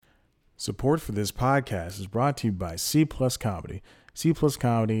Support for this podcast is brought to you by C Plus Comedy. C Plus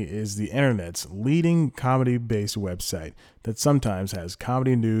Comedy is the internet's leading comedy-based website that sometimes has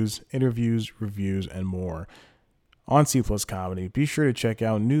comedy news, interviews, reviews, and more. On C Plus Comedy, be sure to check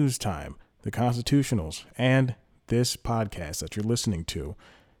out News Time, The Constitutionals, and this podcast that you're listening to.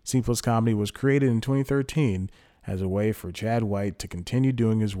 C Plus Comedy was created in 2013 as a way for Chad White to continue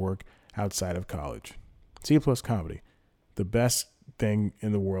doing his work outside of college. C Plus Comedy, the best thing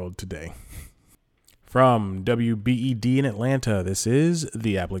in the world today. From WBED in Atlanta, this is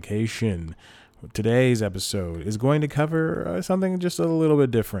The Application. Today's episode is going to cover something just a little bit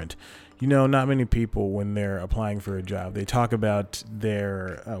different. You know, not many people, when they're applying for a job, they talk about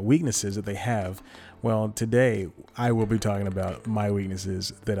their weaknesses that they have. Well, today I will be talking about my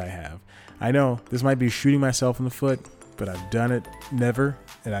weaknesses that I have. I know this might be shooting myself in the foot, but I've done it never,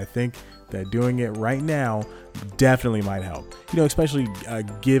 and I think that doing it right now definitely might help. You know, especially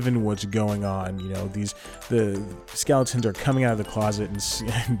given what's going on. You know, the skeletons are coming out of the closet,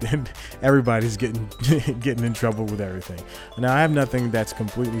 and everybody's getting in trouble with everything. Now, I have nothing that's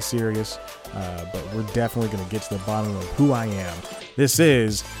completely serious, but we're definitely going to get to the bottom of who I am. This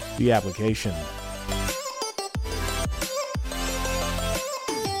is The Application.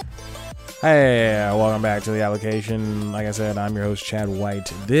 Hey, welcome back to The Application. Like I said, I'm your host, Chad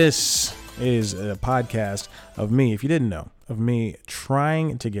White. This is a podcast of me, if you didn't know, of me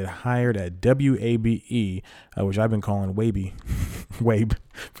trying to get hired at WABE, which I've been calling Wabe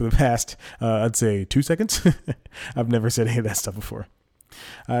for the past, I'd say 2 seconds. I've never said any of that stuff before.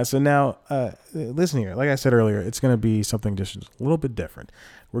 So now, listen here. Like I said earlier, it's going to be something just a little bit different.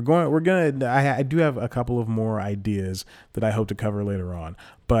 I do have a couple of more ideas that I hope to cover later on,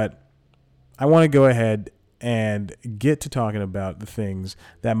 but I want to go ahead and get to talking about the things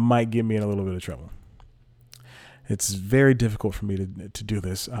that might get me in a little bit of trouble. It's very difficult for me to do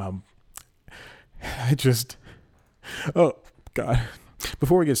this. Oh God.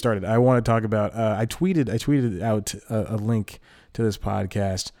 Before we get started, I want to talk about, I tweeted out a link to this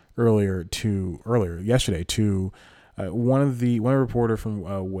podcast yesterday to one reporter from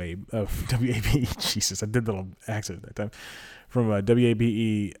WABE. Jesus, I did the little accent that time. From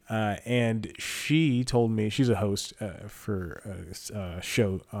WABE, and she told me, she's a host for a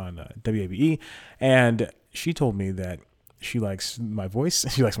show on WABE, and she told me that she likes my voice,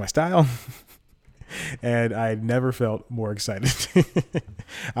 she likes my style, and I never felt more excited.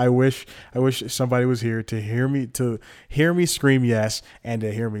 I wish somebody was here to hear me scream yes, and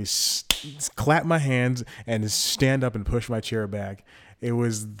to hear me clap my hands and stand up and push my chair back. It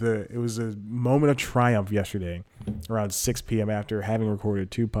was a moment of triumph yesterday around 6 p.m. after having recorded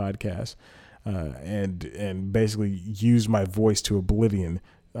 2 podcasts and basically used my voice to oblivion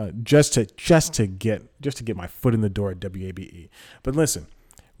just to get my foot in the door at WABE. But listen,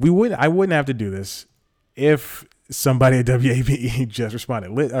 I wouldn't have to do this if somebody at WABE just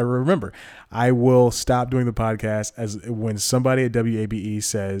responded. Remember, I will stop doing the podcast as when somebody at WABE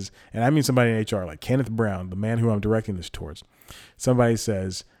says, and I mean somebody in HR like Kenneth Brown, the man who I'm directing this towards. Somebody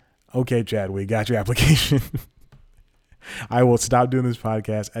says, "Okay, Chad, we got your application." I will stop doing this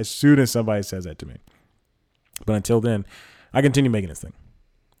podcast as soon as somebody says that to me. But until then, I continue making this thing.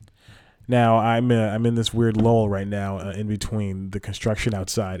 Now I'm in this weird lull right now in between the construction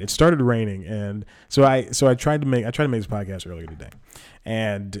outside. It started raining, and so I tried to make this podcast earlier today,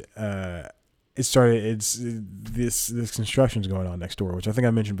 and this construction's going on next door, which I think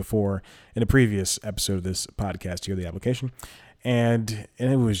I mentioned before in a previous episode of this podcast here, The Application. And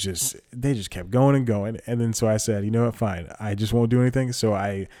it was they just kept going and going. And then so I said, you know what, fine, I just won't do anything. So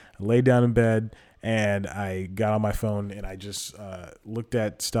I laid down in bed and I got on my phone and I just looked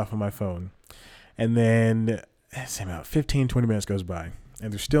at stuff on my phone. And then about 15, 20 minutes goes by.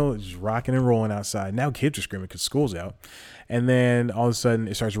 And they're still just rocking and rolling outside. Now kids are screaming because school's out. And then all of a sudden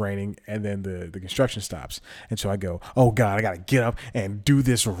it starts raining and then the construction stops. And so I go, oh God, I got to get up and do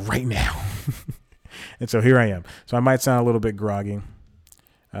this right now. And so here I am. So I might sound a little bit groggy.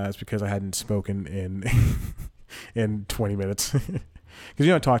 It's because I hadn't spoken in 20 minutes. Because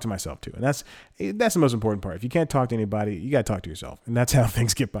I talk to myself too. And that's the most important part. If you can't talk to anybody, you got to talk to yourself. And that's how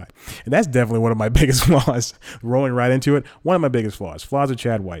things get by. And that's definitely one of my biggest flaws. Rolling right into it. One of my biggest flaws. Flaws of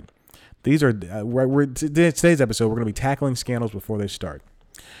Chad White. These are, today's episode, we're going to be tackling scandals before they start.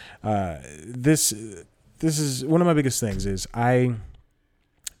 This is one of my biggest things is I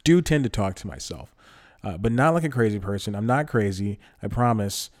do tend to talk to myself. But not like a crazy person. I'm not crazy. I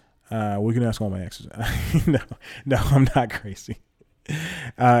promise. We can ask all my exes. No, I'm not crazy.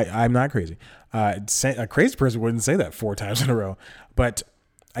 I'm not crazy. A crazy person wouldn't say that 4 times in a row. But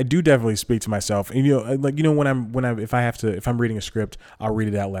I do definitely speak to myself, and if I'm reading a script, I'll read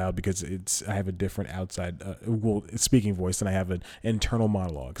it out loud because I have a different outside speaking voice than I have an internal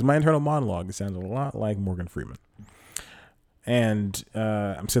monologue. Because my internal monologue sounds a lot like Morgan Freeman. And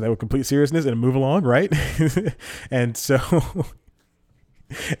I'm saying that with complete seriousness and move along, right? and so.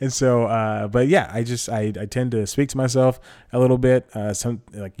 But yeah, I tend to speak to myself a little bit.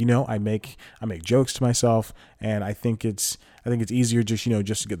 I make jokes to myself, and I think it's easier just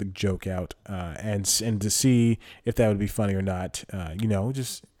to get the joke out, and to see if that would be funny or not.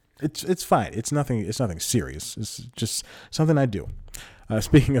 It's fine. It's nothing serious. It's just something I do.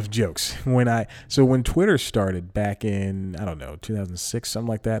 Speaking of jokes, when Twitter started back in, I don't know, 2006, something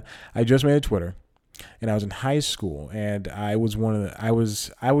like that, I just made a Twitter. And I was in high school, and I would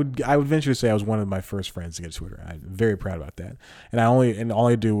venture to say I was one of my first friends to get Twitter. I'm very proud about that. And all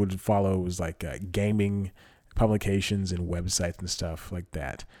I do would follow was like gaming publications and websites and stuff like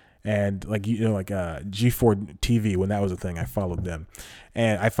that. And G4 TV, when that was a thing, I followed them,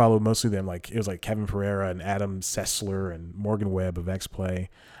 and I followed mostly them. Like it was like Kevin Pereira and Adam Sessler and Morgan Webb of XPlay,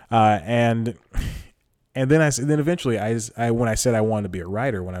 And then eventually when I said I wanted to be a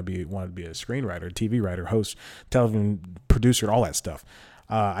writer, wanted to be a screenwriter, TV writer, host, television producer, and all that stuff,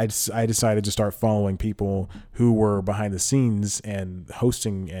 I decided to start following people who were behind the scenes and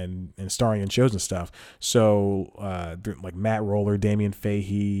hosting and starring in shows and stuff. So like Matt Roller, Damian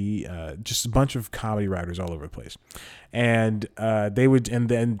Fahey, just a bunch of comedy writers all over the place. And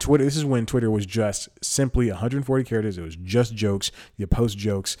then Twitter, this is when Twitter was just simply 140 characters. It was just jokes. You post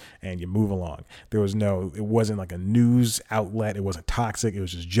jokes and you move along. It wasn't like a news outlet. It wasn't toxic. It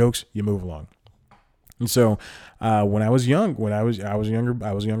was just jokes. You move along. And so, when I was a younger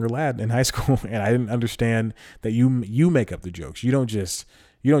lad in high school, and I didn't understand that you make up the jokes. You don't just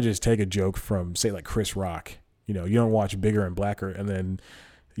take a joke from, say, like Chris Rock. You don't watch Bigger and Blacker and then,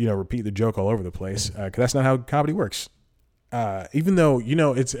 repeat the joke all over the place. 'Cause that's not how comedy works. Even though,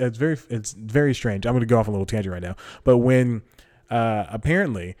 it's very strange. I'm going to go off a little tangent right now, but when,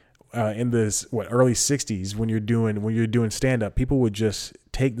 apparently, in this early 60s, when you're doing stand up, people would just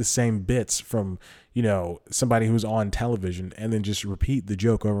take the same bits from somebody who's on television and then just repeat the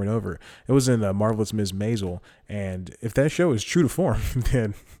joke over and over. It was in Marvelous Ms. Maisel, and if that show is true to form,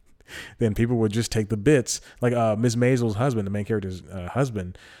 then people would just take the bits, like Ms. Maisel's husband, the main character's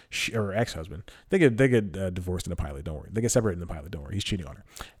husband or ex-husband. They get divorced in the pilot. Don't worry. They get separated in the pilot. Don't worry. He's cheating on her,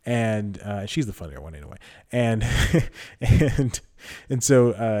 and she's the funnier one anyway. And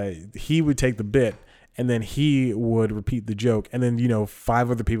so he would take the bit, and then he would repeat the joke, and then 5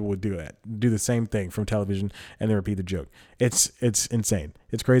 other people would do the same thing from television, and then repeat the joke. It's insane.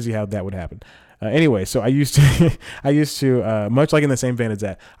 It's crazy how that would happen. Anyway, so I used to much like in the same vein as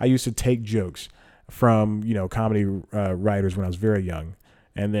that, I used to take jokes from comedy writers when I was very young,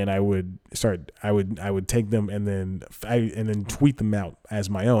 and then I would take them and then tweet them out as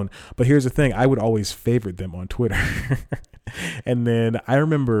my own. But here's the thing: I would always favorite them on Twitter, and then I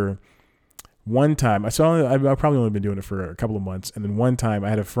remember. One time, I've probably only been doing it for a couple of months, and then one time I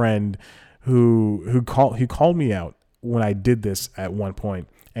had a friend who called me out when I did this at one point,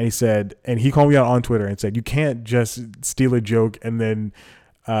 and he called me out on Twitter and said, "You can't just steal a joke and then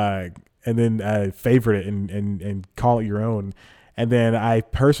favorite it and call it your own." And then I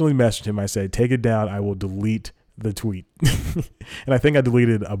personally messaged him. I said, "Take it down. I will delete the tweet," and I think I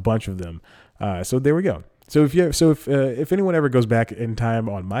deleted a bunch of them. So there we go. So if anyone ever goes back in time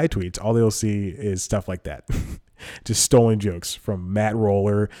on my tweets, all they'll see is stuff like that, just stolen jokes from Matt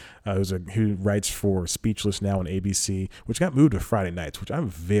Roller, who writes for Speechless now on ABC, which got moved to Friday nights, which I'm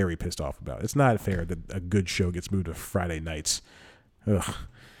very pissed off about. It's not fair that a good show gets moved to Friday nights. Ugh.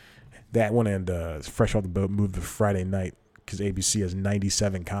 That one and Fresh Off the Boat moved to Friday night because ABC has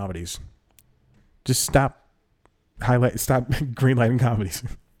 97 comedies. Just stop greenlighting comedies.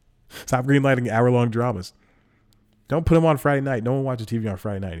 Stop greenlighting hour-long dramas. Don't put them on Friday night. No one watches TV on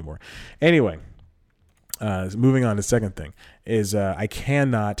Friday night anymore. Anyway, moving on to the second thing is I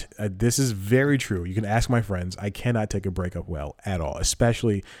cannot, this is very true. You can ask my friends. I cannot take a breakup well at all,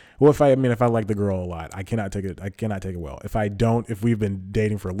 especially, if I like the girl a lot, I cannot take it well. If we've been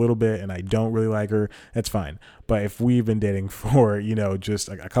dating for a little bit and I don't really like her, that's fine. But if we've been dating for, just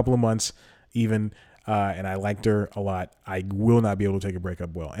like a couple of months even, and I liked her a lot, I will not be able to take a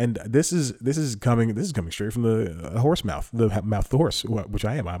breakup well. And this is coming straight from the horse mouth, the mouth of the horse, which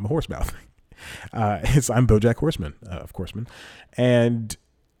I am. I'm a horse mouth. I'm BoJack Horseman, of course, man. And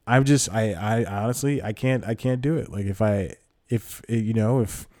I honestly, I can't do it. Like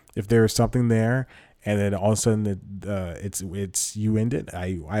if there's something there and then all of a sudden it's you end it,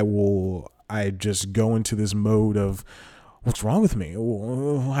 I just go into this mode of what's wrong with me?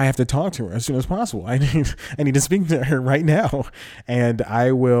 Oh, I have to talk to her as soon as possible. I need to speak to her right now. And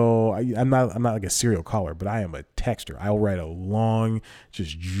I'm not like a serial caller, but I am a texter. I'll write a long,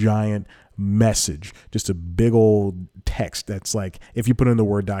 just giant message, just a big old text that's like, if you put it in the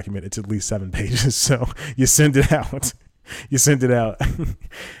Word document, it's at least 7 pages. So you send it out.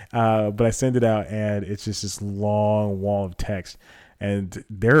 But I send it out, and it's just this long wall of text, and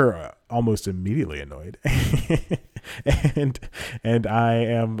they're almost immediately annoyed. and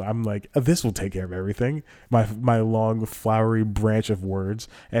I'm like, this will take care of everything. My long flowery branch of words,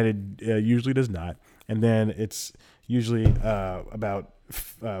 and it usually does not. And then it's usually about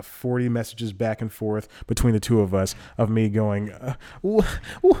 40 messages back and forth between the two of us of me going, how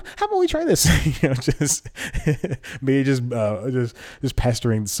about we try this? Just me just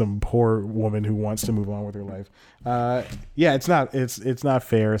pestering some poor woman who wants to move on with her life. Yeah, it's not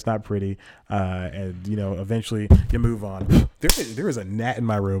fair. It's not pretty. And eventually you move on. There is a gnat in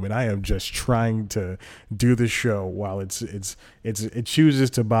my room, and I am just trying to do this show while it chooses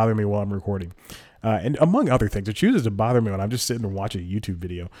to bother me while I'm recording. And among other things, it chooses to bother me when I'm just sitting and watching a YouTube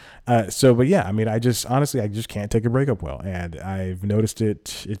video. But yeah, I mean, I just can't take a breakup well. And I've noticed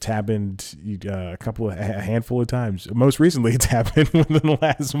it's happened a handful of times. Most recently, it's happened within the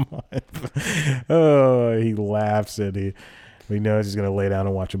last month. Oh, he laughs and he knows he's going to lay down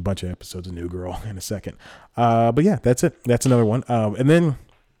and watch a bunch of episodes of New Girl in a second. But yeah, that's it. That's another one. And then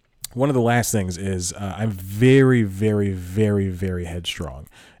one of the last things is I'm very, very, very, very headstrong.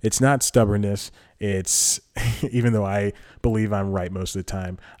 It's not stubbornness. It's, even though I believe I'm right most of the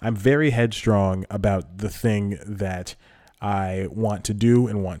time, I'm very headstrong about the thing that I want to do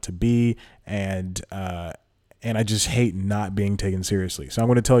and want to be. And I just hate not being taken seriously. So I'm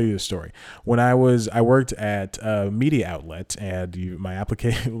going to tell you this story. When I worked at a media outlet, and my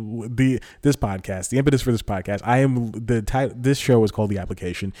application, this podcast, the impetus for this podcast, this show is called The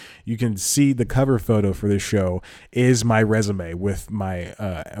Application. You can see the cover photo for this show is my resume with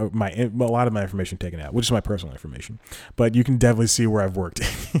a lot of my information taken out, which is my personal information. But you can definitely see where I've worked.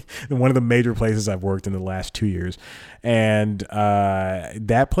 One of the major places I've worked in the last 2 years. And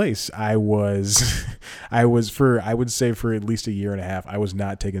that place, I would say for at least a year and a half, I was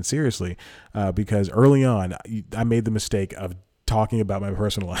not taken seriously because early on I made the mistake of talking about my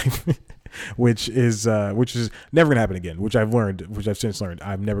personal life, which is never gonna happen again. Which I've since learned,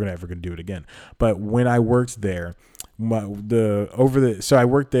 I'm never gonna do it again. But when I worked there, so I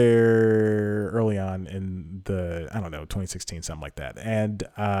worked there early on in 2016, something like that, and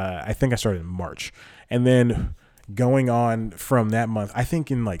I think I started in March, and then going on from that month, I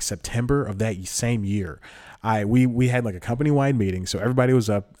think in like September of that same year, we had like a company-wide meeting. So everybody was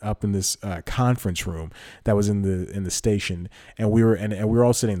up in this conference room that was in the station, and we were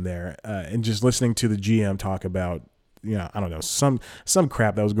all sitting there and just listening to the GM talk about, I don't know, some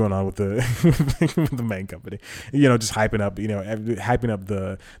crap that was going on with the with the main company, just hyping up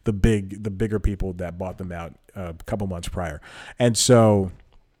the bigger people that bought them out a couple months prior. And so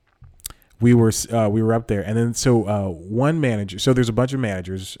we were up there, and then one manager. So there's a bunch of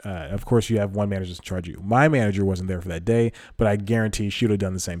managers. Of course, you have one manager that's in charge of you. My manager wasn't there for that day, but I guarantee she would have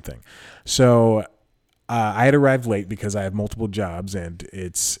done the same thing. So I had arrived late because I have multiple jobs, and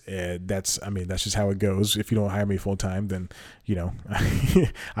that's just how it goes. If you don't hire me full time, then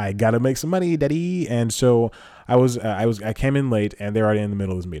I gotta make some money, daddy. And so I came in late, and they're already in the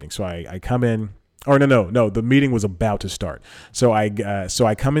middle of this meeting. So I come in, or no, the meeting was about to start. So I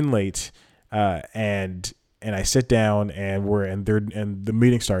come in late. And I sit down, and the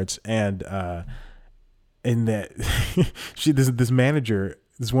meeting starts, and this manager,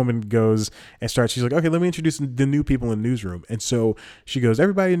 this woman goes and starts. She's like, okay, let me introduce the new people in the newsroom. And so she goes,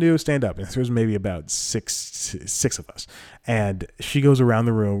 everybody new, stand up. And there's maybe about six of us. And she goes around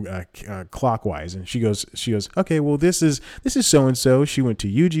the room clockwise, and she goes, okay, well, this is so-and-so. She went to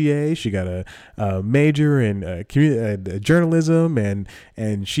UGA. She got a major in journalism, and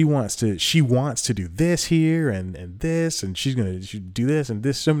she wants to do this here and this, and she's going to do this and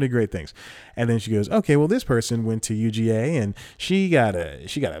this, so many great things. And then she goes, okay, well, this person went to UGA, and she got a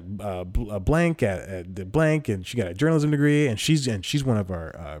blank at the blank, and she got a journalism degree, and she's one of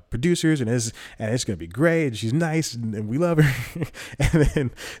our producers, and it's going to be great, and she's nice, and we love her. And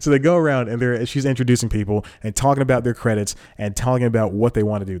then so they go around, and she's introducing people and talking about their credits and talking about what they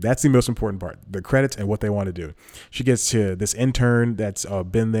want to do. That's the most important part, the credits and what they want to do. She gets to this intern that's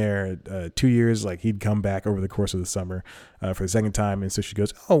been there 2 years, like he'd come back over the course of the summer. for the second time. And so she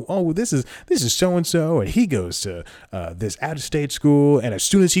goes, oh, this is so and so, and he goes to this out of state school, and as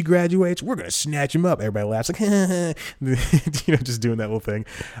soon as he graduates, we're gonna snatch him up. Everybody laughs like, just doing that little thing.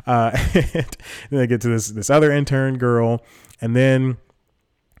 And then I get to this other intern girl, and then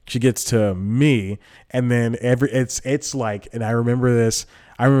she gets to me, and then it's like, and I remember this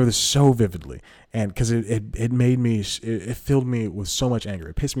so vividly. And because it made me, it filled me with so much anger.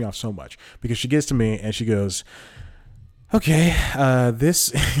 It pissed me off so much because she gets to me and she goes, okay,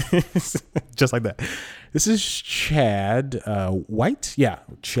 this, just like that. This is Chad White. Yeah,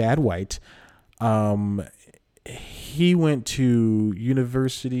 Chad White. He went to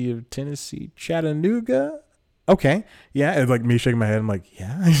University of Tennessee, Chattanooga. Okay. Yeah. And like me shaking my head. I'm like,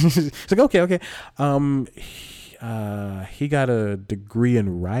 yeah. It's like, okay. He got a degree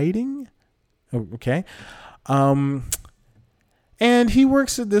in writing. Okay. And he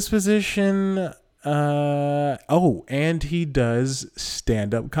works at this position. And he does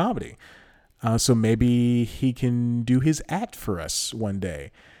stand-up comedy. So maybe he can do his act for us one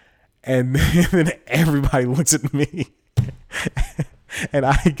day. And then everybody looks at me and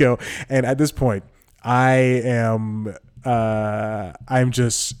I go, and at this point I'm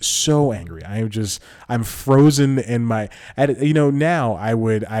just so angry. I'm frozen in my, now I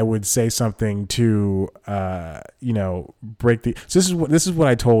would say something to, break the, so this is what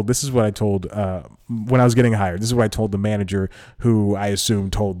I told when I was getting hired. This is what I told the manager, who I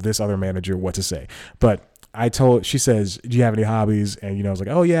assume told this other manager what to say. But she says, do you have any hobbies? And, I was like,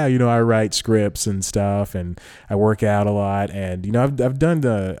 oh yeah, I write scripts and stuff, and I work out a lot. And, I've done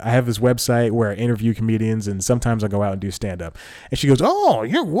I have this website where I interview comedians, and sometimes I go out and do stand up. And she goes, oh,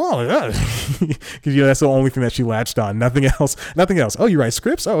 you're well, because, that's the only thing that she latched on. Nothing else. Oh, you write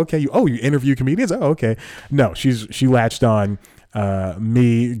scripts? Oh, okay. You interview comedians? Oh, okay. No, she latched on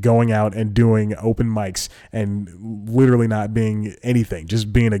me going out and doing open mics and literally not being anything,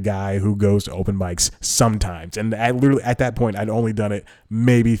 just being a guy who goes to open mics sometimes. And at that point, I'd only done it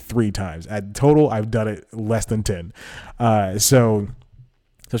maybe 3 times. At total, I've done it less than 10. So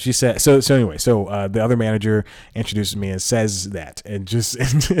she said, anyway, the other manager introduces me and says that, and just,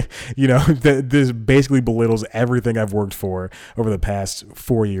 this basically belittles everything I've worked for over the past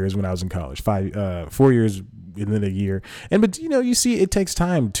 4 years when I was in college, 4 years and then a year. But you see, it takes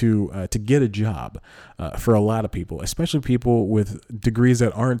time to get a job for a lot of people, especially people with degrees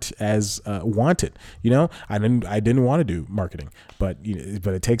that aren't as wanted. I didn't want to do marketing, but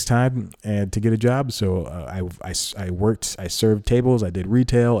it takes time and to get a job. So I served tables, I did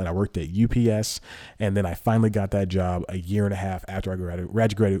retail, and I worked at UPS, and then I finally got that job a year and a half after I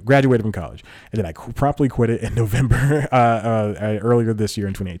graduated from college, and then I promptly quit it in November earlier this year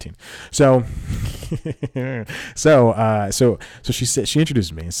in 2018. So she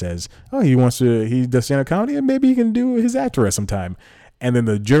introduces me and says, oh, he does stand-up comedy, and maybe he can do his act for us sometime. And then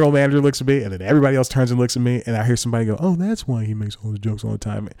the general manager looks at me, and then everybody else turns and looks at me, and I hear somebody go, oh, that's why he makes all those jokes all the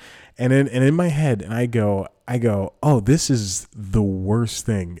time. And in my head, and I go, oh, this is the worst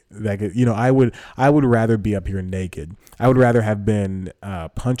thing that could, I would rather be up here naked. I would rather have been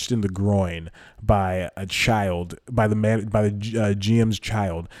punched in the groin by a child, by the GM's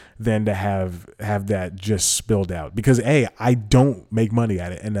child, than to have that just spilled out. Because A, I don't make money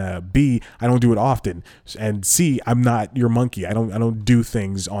at it, and B, I don't do it often, and C, I'm not your monkey. I don't do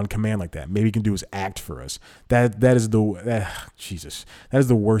things on command like that. Maybe you can do his act for us. That is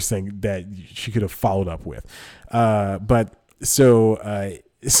the worst thing that she could have followed up with. So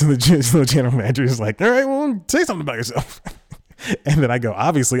the general manager is like, all right, well, say something about yourself. And then I go,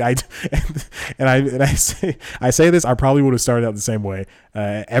 obviously, I say this, I probably would have started out the same way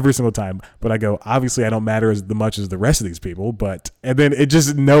every single time, but I go, obviously, I don't matter as much as the rest of these people, and then it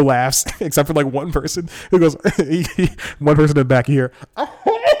just no laughs except for like one person who goes, one person in the back here.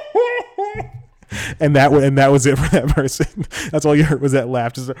 And that was it for that person. That's all you heard was that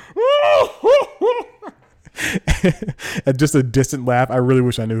laugh. Just and just a distant laugh. I really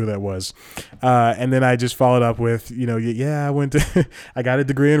wish I knew who that was. And then I just followed up with, I went to, I got a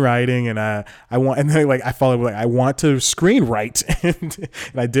degree in writing, and I want to screenwrite, and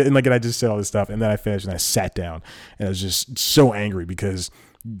I did, and I just said all this stuff, and then I finished and I sat down, and I was just so angry because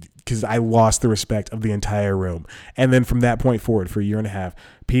I lost the respect of the entire room. And then from that point forward, for a year and a half,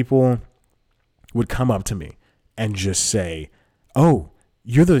 people would come up to me and just say, "Oh,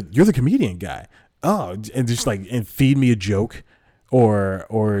 you're the comedian guy." Oh, and just and feed me a joke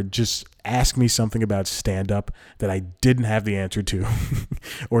or just ask me something about stand up that I didn't have the answer to,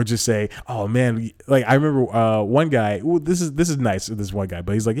 or just say, oh man, like I remember one guy, this is nice, this one guy,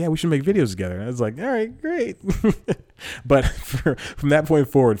 but he's like, yeah, we should make videos together. And I was like, all right, great. But from that point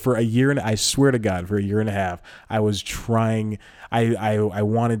forward, for a year, and I swear to God, for a year and a half, I was trying, I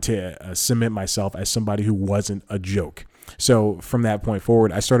wanted to cement myself as somebody who wasn't a joke. So from that point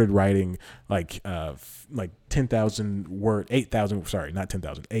forward, I started writing like 10,000 word, 8,000, sorry, not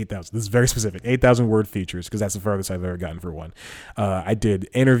 10,000, 8,000. This is very specific, 8,000 word features, because that's the farthest I've ever gotten for one. I did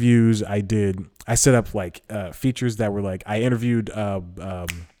interviews. I set up like features that were like, I interviewed,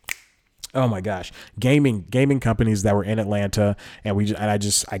 oh my gosh, gaming companies that were in Atlanta, and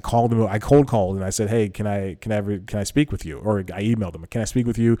I called them, I cold called, and I said, hey, can I speak with you? Or I emailed them, can I speak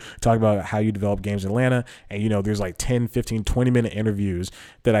with you, talk about how you develop games in Atlanta? And there's like 10, 15, 20-minute interviews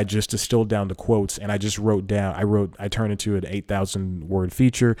that I just distilled down to quotes, and I just I turned into an 8,000 word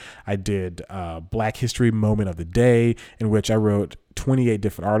feature. I did Black History Moment of the Day, in which I wrote 28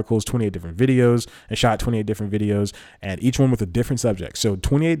 different articles, 28 different videos, and shot 28 different videos, and each one with a different subject. So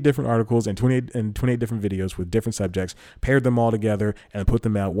 28 different articles and 28 different videos with different subjects, paired them all together and put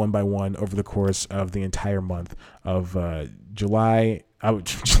them out one by one over the course of the entire month of July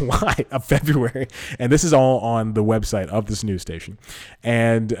of February, and this is all on the website of this news station.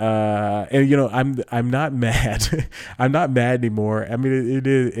 And I'm not mad. I'm not mad anymore. I mean, it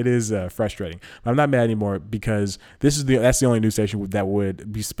is frustrating. I'm not mad anymore because that's the only news station that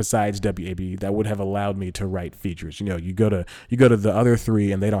would be, besides WAB, that would have allowed me to write features. You go to the other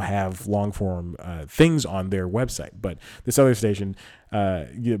three, and they don't have long form things on their website, but this other station,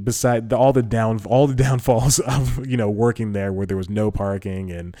 beside all the downfalls of working there, where there was no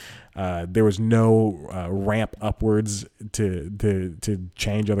parking and there was no ramp upwards to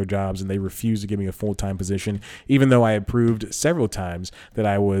change other jobs, and they refused to give me a full-time position, even though I had proved several times that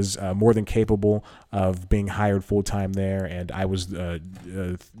I was more than capable of being hired full-time there, and I was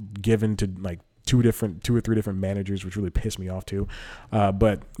given to like two or three different managers, which really pissed me off too.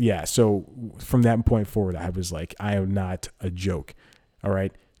 But yeah, so from that point forward, I was like, I am not a joke. All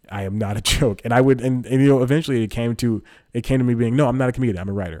right. I am not a joke. And eventually it came to me being, no, I'm not a comedian. I'm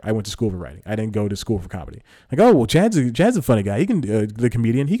a writer. I went to school for writing. I didn't go to school for comedy. Like, oh, well, Chad's a funny guy. He can, the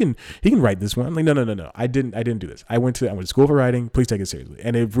comedian, he can write this one. I'm like, no. I didn't do this. I went to school for writing. Please take it seriously.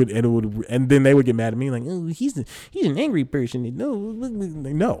 And and then they would get mad at me like, oh, he's an angry person.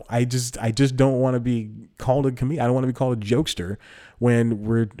 No, I just don't want to be called a comedian. I don't want to be called a jokester when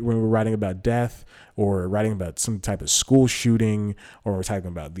we're writing about death, or writing about some type of school shooting, or we're talking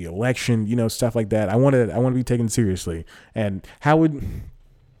about the election, stuff like that. I want to be taken seriously. And how would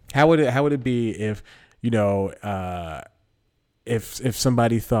it be if if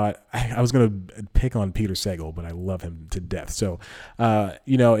somebody thought, I was going to pick on Peter Sagal, but I love him to death. So,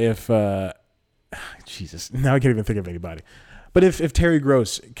 Jesus, now I can't even think of anybody. But if Terry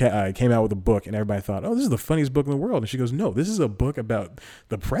Gross came out with a book and everybody thought, oh, this is the funniest book in the world, and she goes, no, this is a book about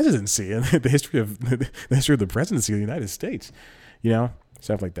the presidency and the history of the presidency of the United States,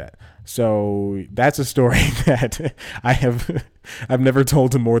 stuff like that. So that's a story that I've never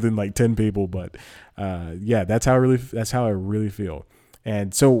told to more than like 10 people, but that's how I really feel.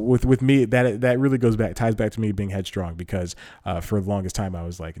 And so with me, that really ties back to me being headstrong, because for the longest time I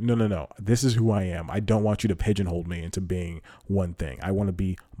was like, no, this is who I am. I don't want you to pigeonhole me into being one thing. I want to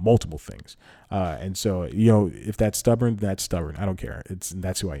be multiple things. And so, if that's stubborn, that's stubborn. I don't care.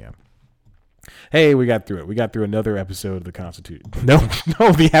 That's who I am. Hey, we got through it. We got through another episode of the Constitution. No,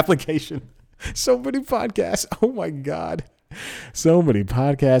 the application. So many podcasts. Oh my God. So many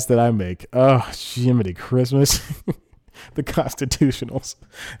podcasts that I make. Oh, Jiminy Christmas. The Constitutionals.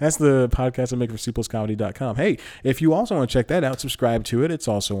 That's the podcast I make for cpluscomedy.com. Hey, if you also want to check that out, subscribe to it. It's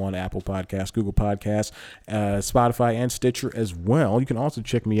also on Apple Podcasts, Google Podcasts, Spotify, and Stitcher as well. You can also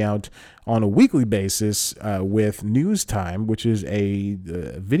check me out on a weekly basis with News Time, which is a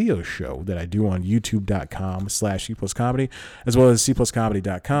video show that I do on youtube.com/cpluscomedy, as well as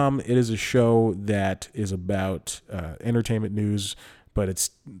cpluscomedy.com. It is a show that is about entertainment news, but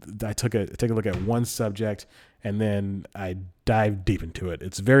I take a look at one subject and then I dive deep into it.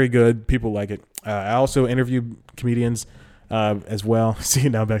 It's very good. People like it. I also interview comedians as well. See,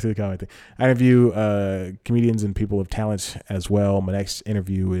 now back to the comedy thing. I interview comedians and people of talent as well. My next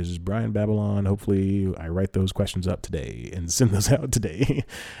interview is Brian Babylon. Hopefully I write those questions up today and send those out today.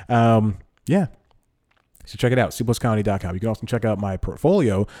 Yeah. So check it out, cpluscomedy.com. You can also check out my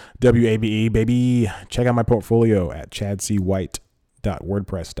portfolio, WABE, baby. Check out my portfolio at ChadCWhite.com.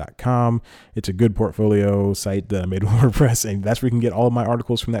 www.wordpress.com. It's a good portfolio site that I made with WordPress, and that's where you can get all of my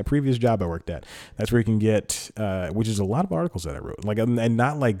articles from that previous job I worked at. That's where you can get, which is a lot of articles that I wrote, like, and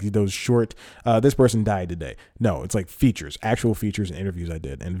not like those short, this person died today. No, it's like features, actual features and interviews I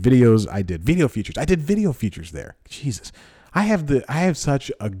did, and videos I did, video features. I did video features there. Jesus. I have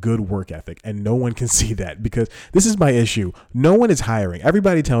such a good work ethic, and no one can see that, because this is my issue. No one is hiring.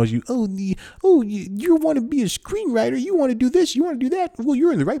 Everybody tells you, you want to be a screenwriter, you want to do this, you want to do that. Well,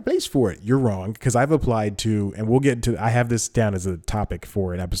 you're in the right place for it. You're wrong, because I've applied to, and we'll get to, I have this down as a topic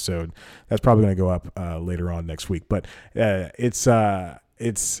for an episode that's probably going to go up later on next week. But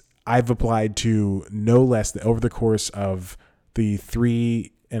I've applied to no less than, over the course of the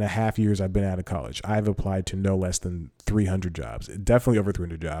 3.5 years I've been out of college, I've applied to no less than 300 jobs, definitely over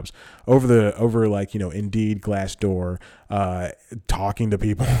 300 jobs, over like, Indeed, Glassdoor, talking to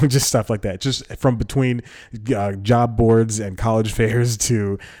people, just stuff like that, just from between job boards and college fairs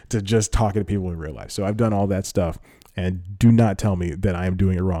to just talking to people in real life. So I've done all that stuff, and do not tell me that I am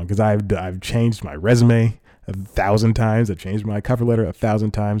doing it wrong, because I've changed my resume 1,000 times. I've changed my cover letter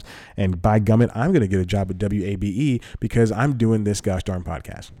 1,000 times, and by gummit, I'm going to get a job at WABE because I'm doing this gosh darn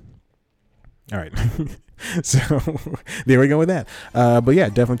podcast. All right. So there we go with that. But yeah,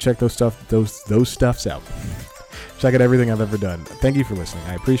 definitely check those stuffs out. Check out everything I've ever done. Thank you for listening.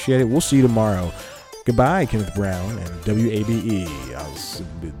 I appreciate it. We'll see you tomorrow. Goodbye, Kenneth Brown and WABE. I was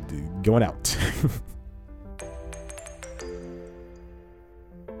going out.